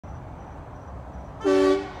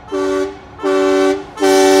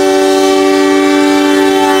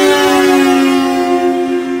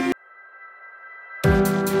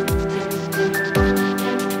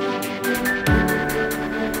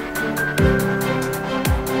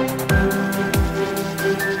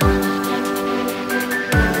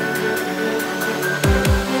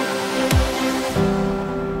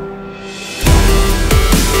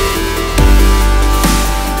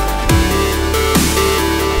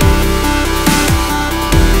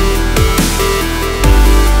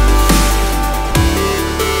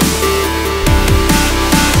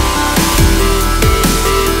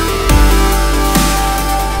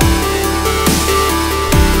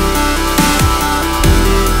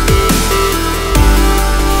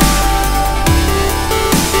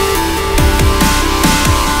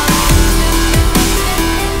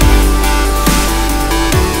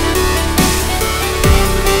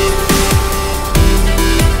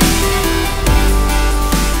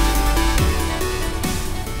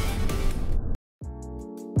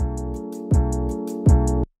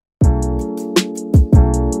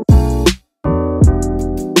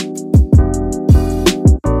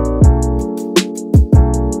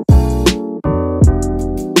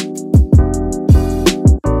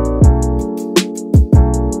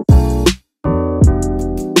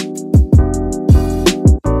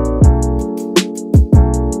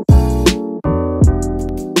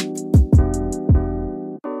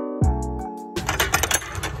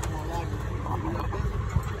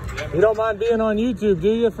You don't mind being on YouTube,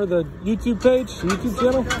 do you, for the YouTube page, YouTube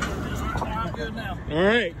channel? I'm good now. All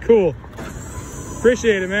right, cool.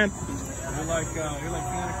 Appreciate it, man. You're like Santa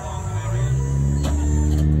Claus, man.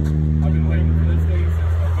 I've been waiting for this day since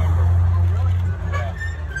November. Yeah.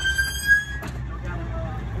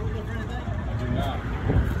 I do not.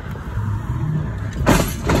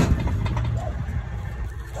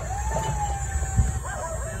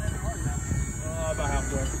 About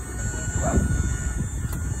halfway.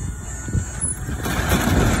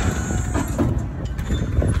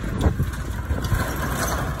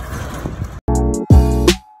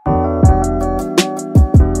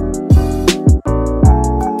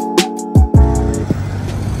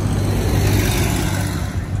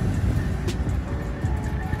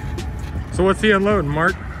 So what's he unloading,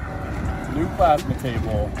 Mark? New plasma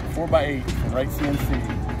table, 4x8 from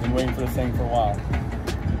WCNC. Been waiting for this thing for a while.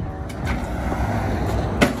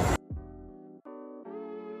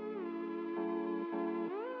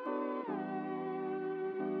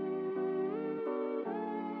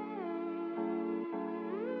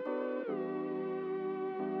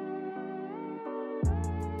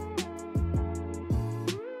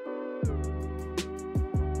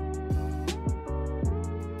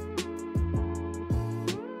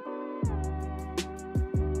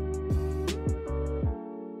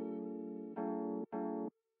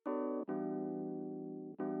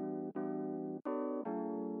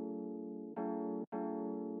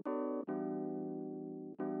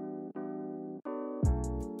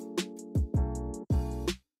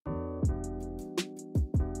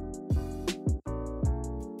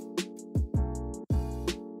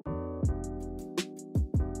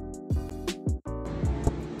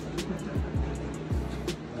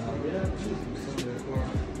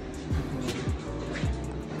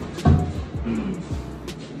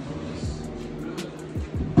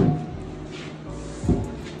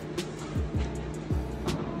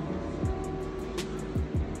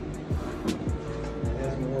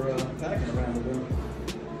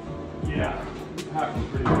 Yeah, packing's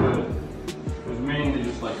pretty good. It was mainly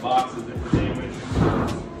just like boxes that were damaged.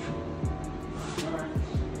 Alright,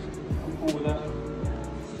 I'm cool with that.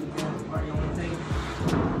 Alright, you want to take?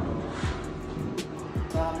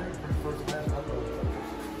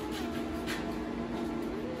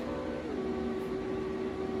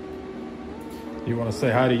 You want to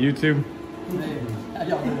say hi to YouTube? Hey, how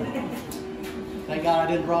y'all doing? Thank God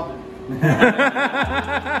I didn't drop it.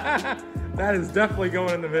 That is definitely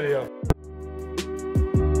going in the video.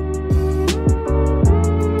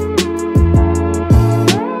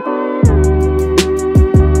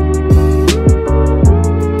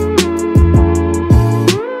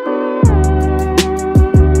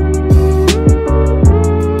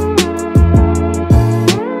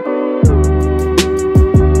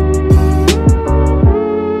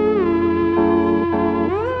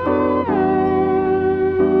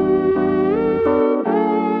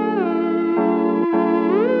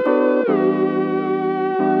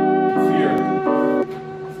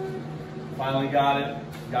 Finally got it.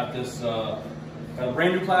 Got this, got a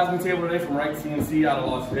brand new plasma table today from WCNC out of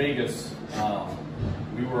Las Vegas.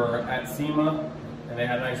 We were at SEMA and they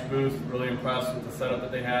had a nice booth. Really impressed with the setup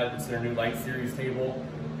that they had. It's their new Light Series table.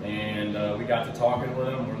 And we got to talking with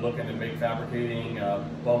them. We're looking to make fabricating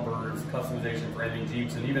bumpers, customization for anything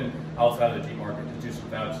Jeeps, and even outside of the Jeep market to do some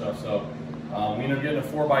fab stuff. So we ended up getting a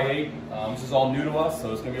 4x8. This is all new to us,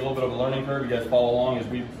 so it's going to be a little bit of a learning curve. You guys follow along as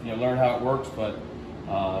we learn how it works. But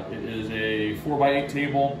it is a 4x8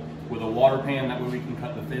 table with a water pan. That way we can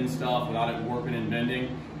cut the thin stuff without it warping and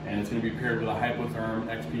bending. And it's going to be paired with a Hypotherm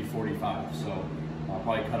XP45. So I'll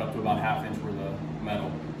probably cut up to about ½ inch worth of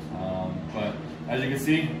metal. But as you can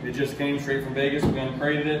see, it just came straight from Vegas. We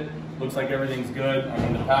uncrated it. Looks like everything's good. I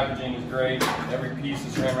mean, the packaging is great. Every piece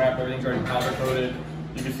is saran wrapped. Everything's already powder coated.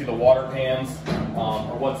 You can see the water pans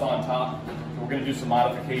are what's on top. So we're going to do some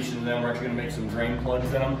modifications in them. We're actually going to make some drain plugs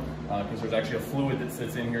in them because there's actually a fluid that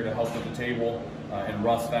sits in here to help with the table and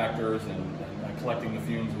rust factors and collecting the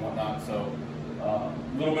fumes and whatnot. So a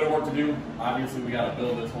little bit of work to do. Obviously, we got to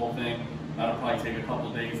build this whole thing. That'll probably take a couple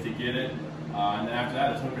days to get it. And then after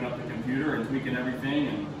that, it's hooking up the computer and tweaking everything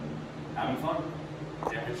and having fun.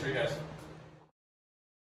 Yeah, I'm going to show you guys.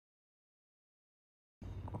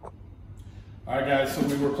 All right, guys, so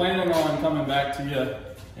we were planning on coming back to you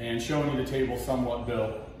and showing you the table somewhat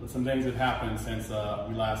built, but some things have happened since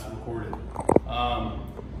we last recorded.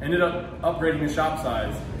 Ended up upgrading the shop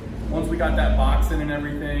size. Once we got that box in and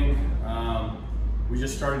everything, we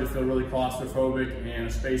just started to feel really claustrophobic, and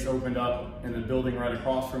a space opened up in the building right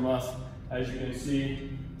across from us. As you can see,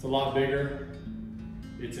 it's a lot bigger.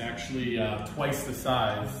 It's actually twice the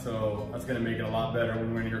size, so that's gonna make it a lot better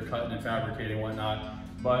when we're in here cutting and fabricating and whatnot.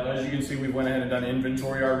 But as you can see, we went ahead and done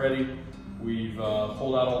inventory already. We've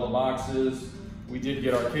pulled out all the boxes. We did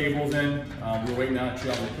get our cables in. We're waiting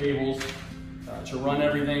actually on the cables to run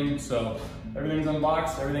everything. So everything's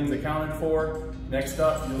unboxed, everything's accounted for. Next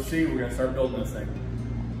up, you'll see we're gonna start building this thing.